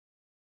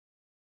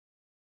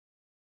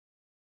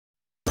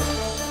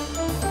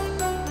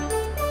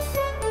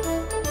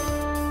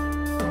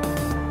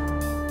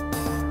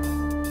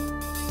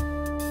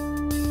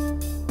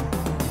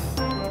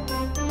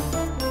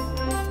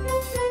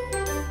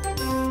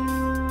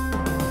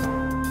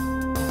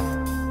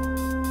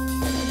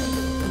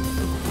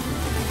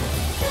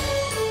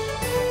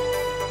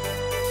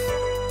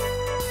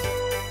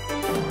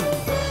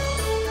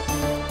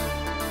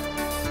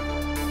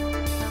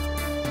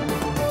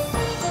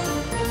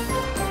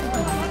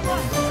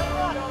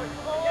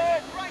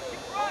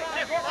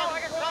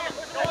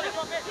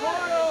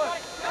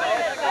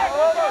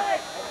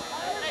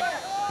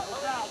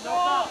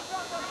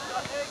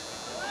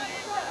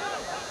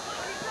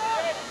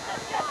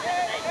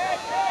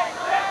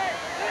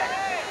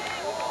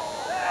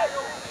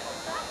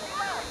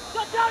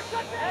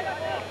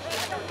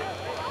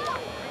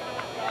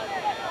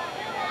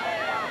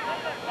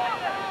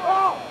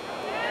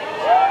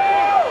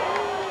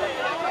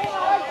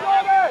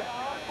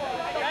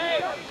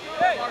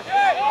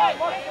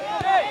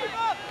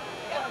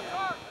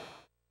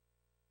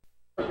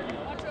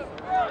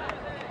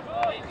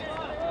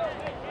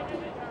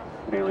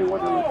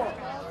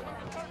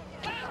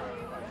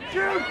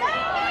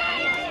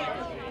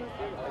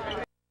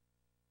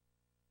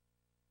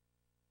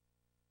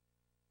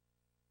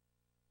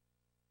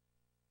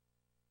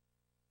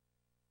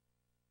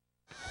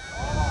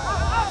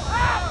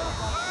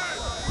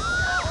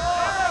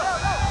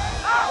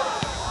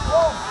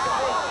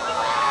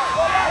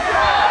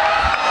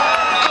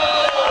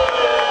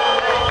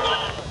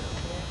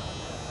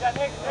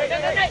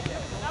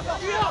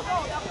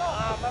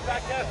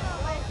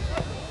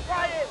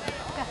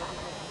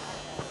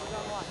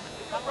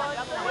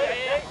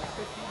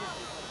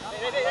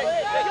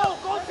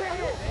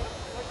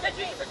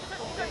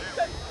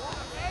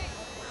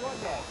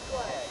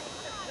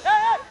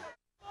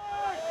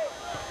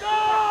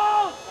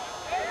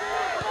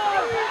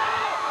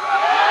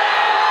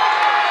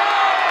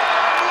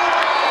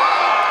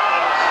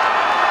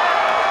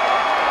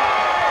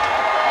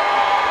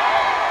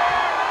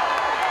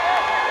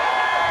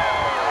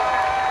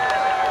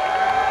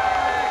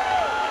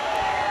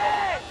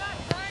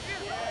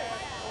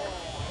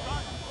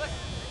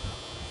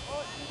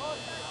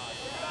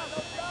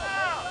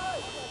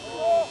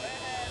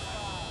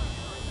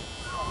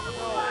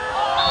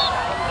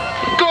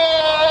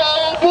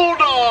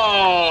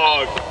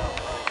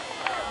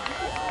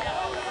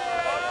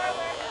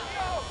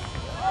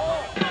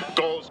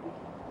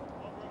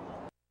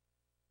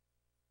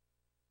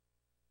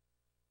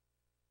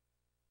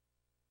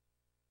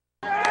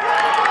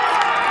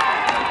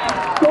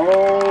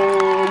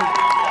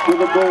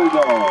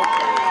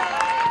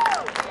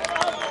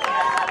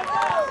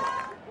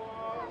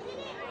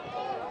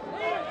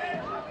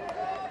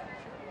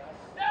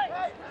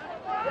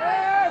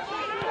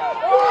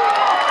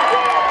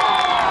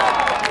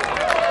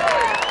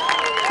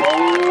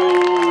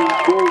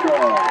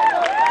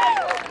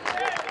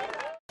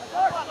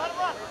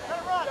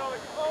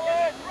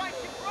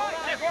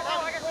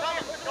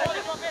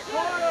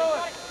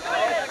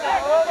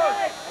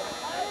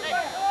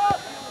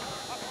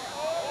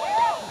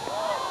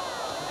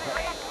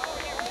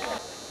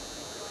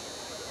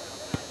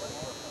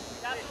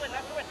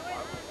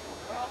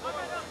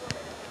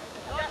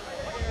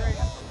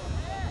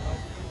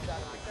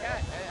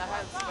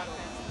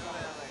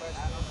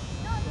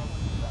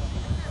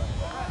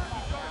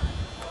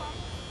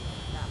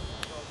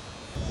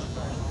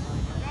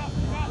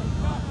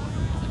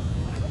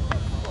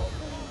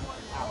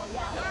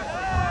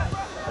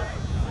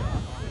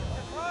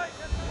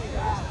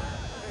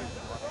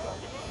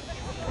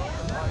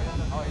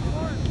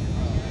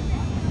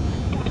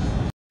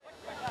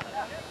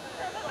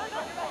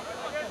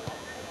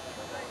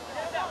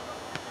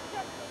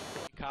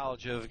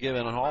Have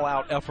given an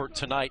all-out effort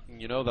tonight,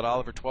 and you know that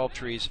Oliver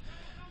Twelvetrees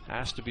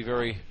has to be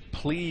very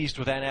pleased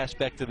with that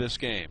aspect of this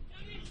game.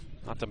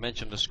 Not to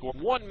mention the score.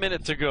 1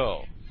 minute to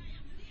go.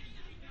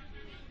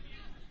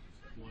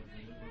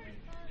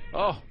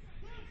 Oh,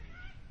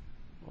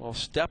 well,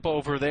 step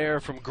over there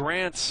from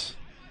Grant.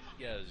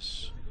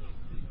 Yes,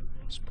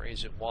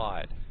 sprays it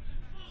wide.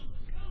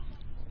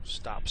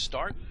 Stop,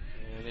 start,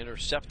 and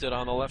intercepted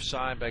on the left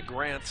side by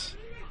Grant.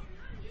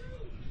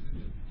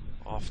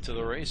 Off to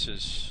the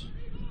races.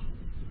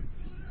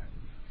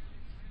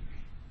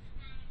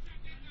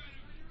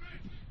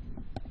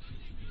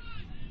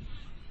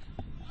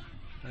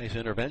 Nice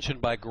intervention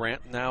by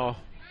Grant, now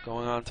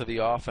going on to the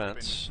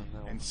offense.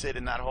 And sit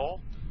in that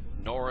hole.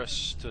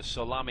 Norris to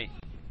Salami.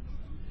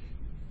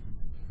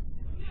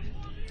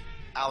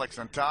 Alex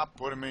on top,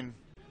 put him in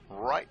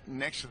right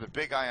next to the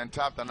big guy on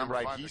top, the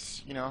number 5.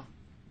 He's, you know,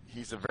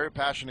 he's a very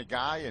passionate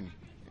guy, and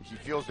he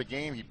feels the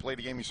game. He played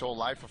the game his whole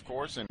life, of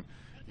course, and,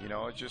 you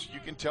know, it's just,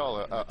 you can tell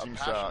a team's,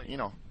 you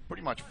know,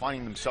 pretty much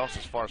finding themselves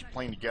as far as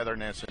playing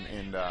togetherness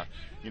and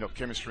you know,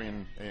 chemistry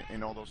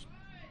and all those.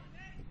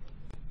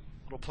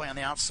 Little play on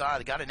the outside.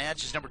 They got an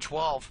edge. Is number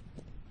 12.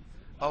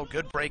 Oh,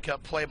 good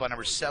breakup play by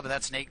number 7.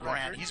 That's Nate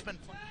Grant. He's been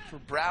for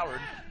Broward.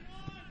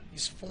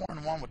 He's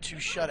 4-1 with 2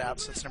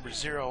 shutouts. That's number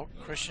 0,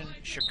 Christian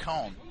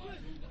Chacon.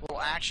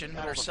 Little action.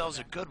 Got ourselves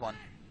a good one.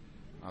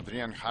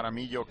 Adrian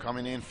Jaramillo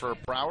coming in for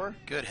Broward.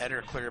 Good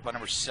header cleared by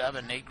number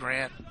 7, Nate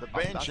Grant. The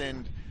bench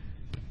and,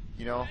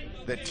 you know,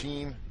 the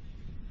team.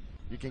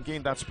 You can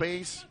gain that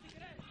space.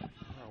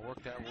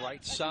 Work that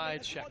right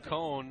side.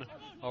 Chacon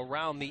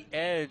around the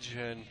edge,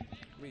 and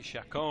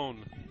Chacon,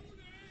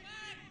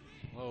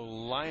 low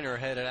liner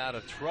headed out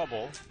of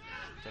trouble.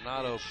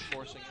 Donato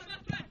forcing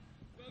it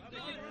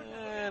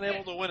and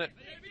able to win it.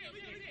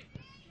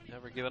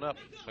 Never given up.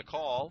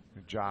 McCall.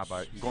 Good job.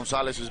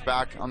 Gonzalez is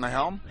back on the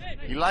helm.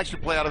 He likes to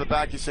play out of the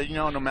back. He said, you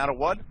know, no matter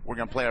what, we're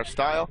going to play our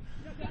style.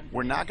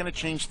 We're not going to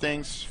change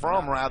things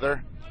from,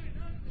 rather,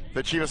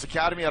 the Chivas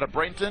Academy out of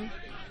Bradenton.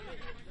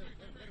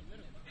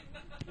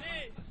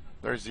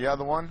 There's the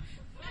other one.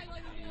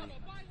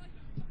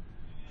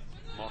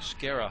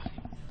 Mosquera.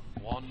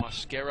 Juan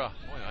Mosquera.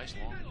 Boy, nice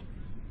long.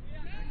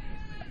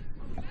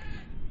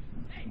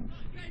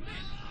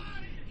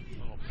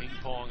 Little ping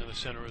pong in the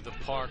center of the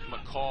park.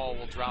 McCall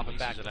will drop it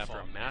back after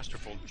a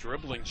masterful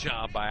dribbling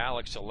job by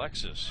Alex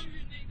Alexis.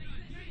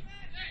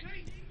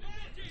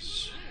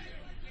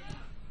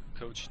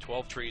 Coach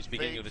 12 trees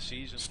beginning of the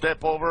season.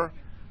 Step over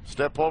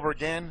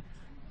again.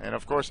 And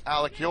of course,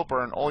 Alec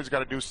Hilburn, all he's got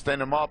to do is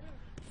stand him up,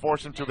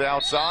 force him to the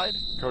outside.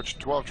 Coach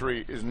 12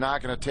 tree is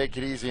not going to take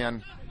it easy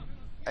on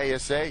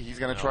ASA. He's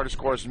going to try to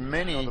score as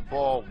many on the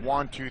ball,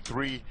 1, 2,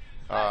 3,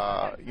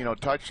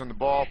 touch on the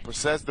ball,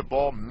 possess the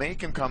ball,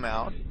 make him come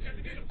out.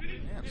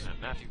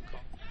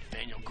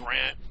 Nathaniel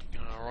Grant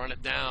going to run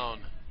it down.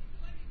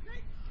 And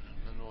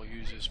then we'll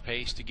use his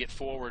pace to get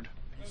forward.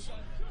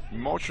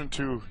 Motion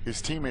to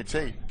his teammates,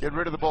 hey, get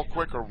rid of the ball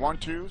quicker,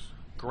 1-2s.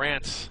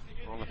 Grant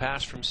on the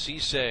pass from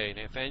Cisse.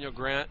 Nathaniel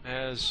Grant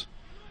has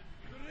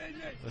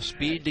the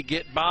speed to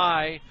get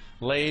by,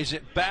 lays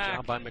it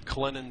back by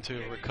McLennan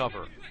to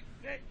recover.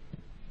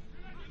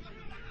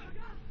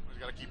 He's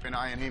got to keep an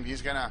eye on him.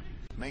 He's going to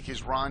make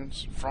his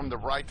runs from the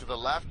right to the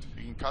left.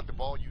 He can cut the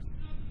ball.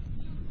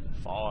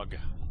 Fogg,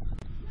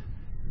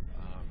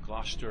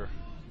 Gloucester,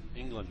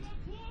 England.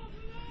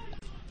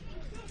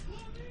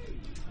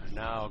 And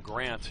now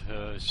Grant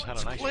has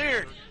had a nice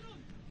cleared.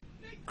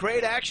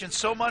 Great action,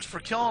 so much for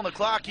killing the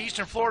clock.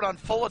 Eastern Florida on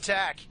full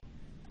attack.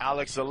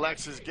 Alex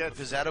Alexis gets.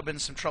 Because that would have been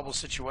some trouble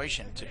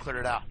situation to clear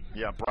it out.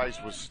 Yeah, Bryce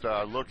was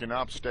looking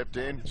up, stepped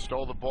in,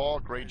 stole the ball.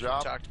 Great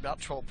job. We talked about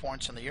 12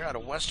 points in the year out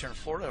of Western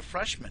Florida, a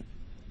freshman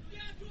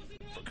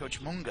for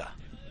Coach Munga.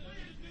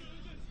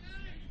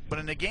 But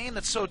in a game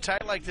that's so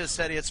tight like this,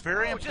 Eddie, it's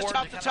very important. Just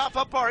off the top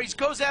up bar, he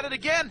goes at it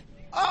again.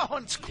 Oh,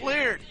 and it's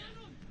cleared.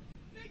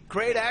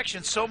 Great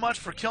action, so much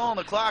for killing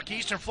the clock.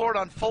 Eastern Florida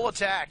on full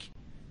attack.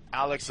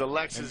 Alex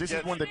Alexis. And this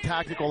is when the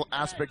tactical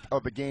aspect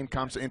of the game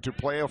comes into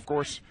play. Of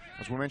course,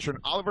 as we mentioned,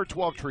 Oliver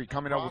 12 tree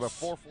coming out with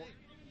a 4-4.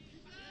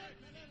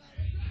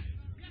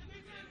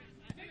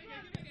 There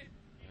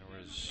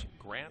was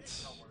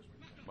Grant.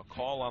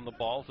 McCall on the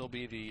ball. He'll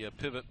be the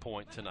pivot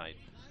point tonight.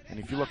 And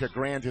if you look at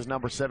Grant, his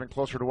number 7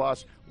 closer to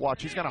us,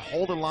 watch, he's going to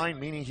hold the line,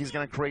 meaning he's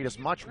going to create as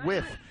much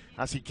width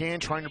as he can,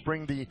 trying to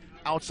bring the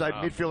outside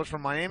midfielders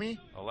from Miami.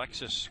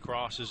 Alexis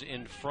crosses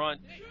in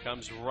front,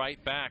 comes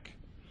right back.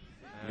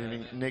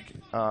 Leaving Nick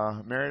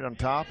Merritt on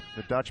top,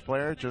 the Dutch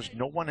player, just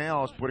no one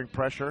else putting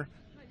pressure.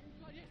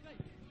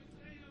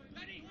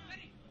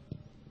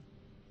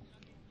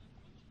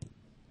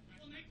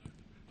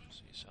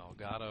 See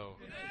Salgado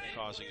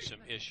causing some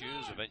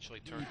issues,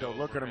 eventually turned over.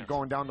 Look at him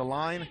going down the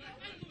line.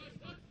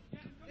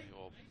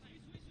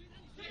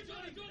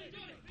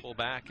 Pull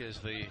back as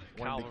the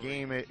when the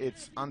game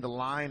it's on the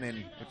line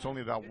and it's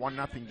only that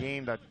 1-0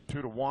 game, that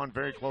 2-1,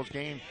 very close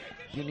game.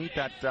 You need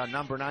that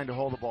number 9 to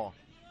hold the ball.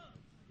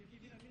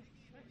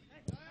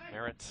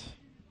 Merritt,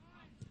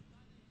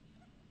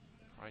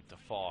 right to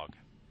Fogg.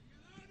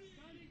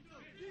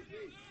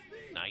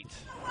 Knight.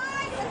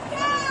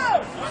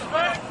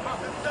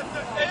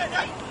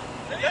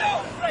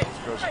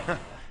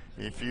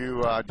 If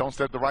you don't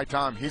step the right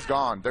time, he's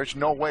gone. There's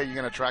no way you're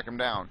going to track him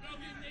down.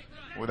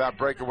 With that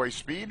breakaway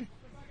speed,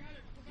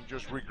 you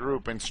just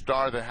regroup and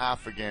start the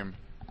half again.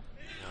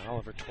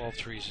 Oliver 12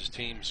 trees his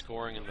team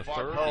scoring in the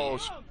third.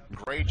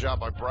 Great job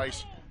by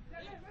Bryce.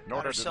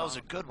 Got ourselves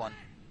a good one.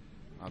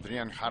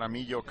 Adrian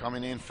Jaramillo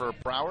coming in for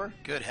Brower.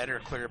 Good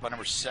header cleared by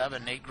number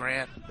 7, Nate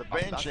Grant. The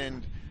bench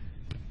and,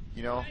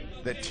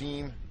 the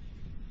team.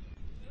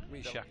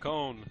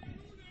 Chacon.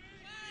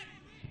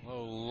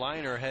 Low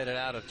liner headed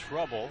out of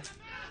trouble.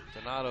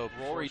 Donato,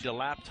 Rory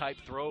DeLapp type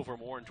throw from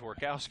Warren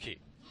Torkowski.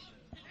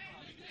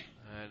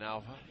 And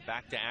now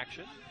back to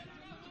action.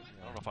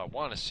 I don't know if I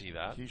want to see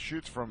that. He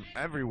shoots from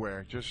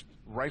everywhere, just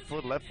right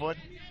foot, left foot.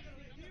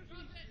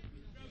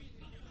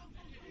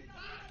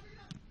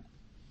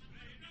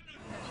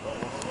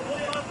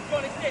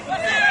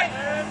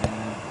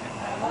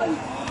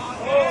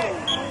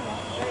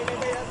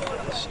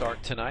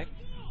 Start tonight.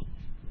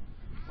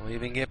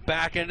 Leaving it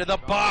back into the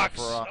box.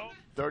 For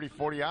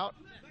 30-40 out.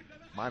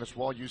 Might as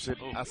well use it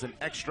as an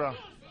extra.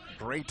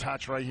 Great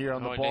touch right here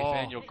on the ball.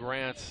 Nathaniel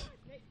Grant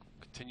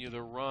continue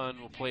the run.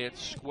 We'll play it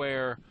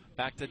square.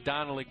 Back to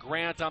Donnelly.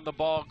 Grant on the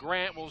ball.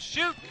 Grant will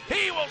shoot.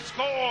 He will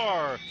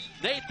score.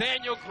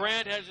 Nathaniel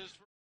Grant has his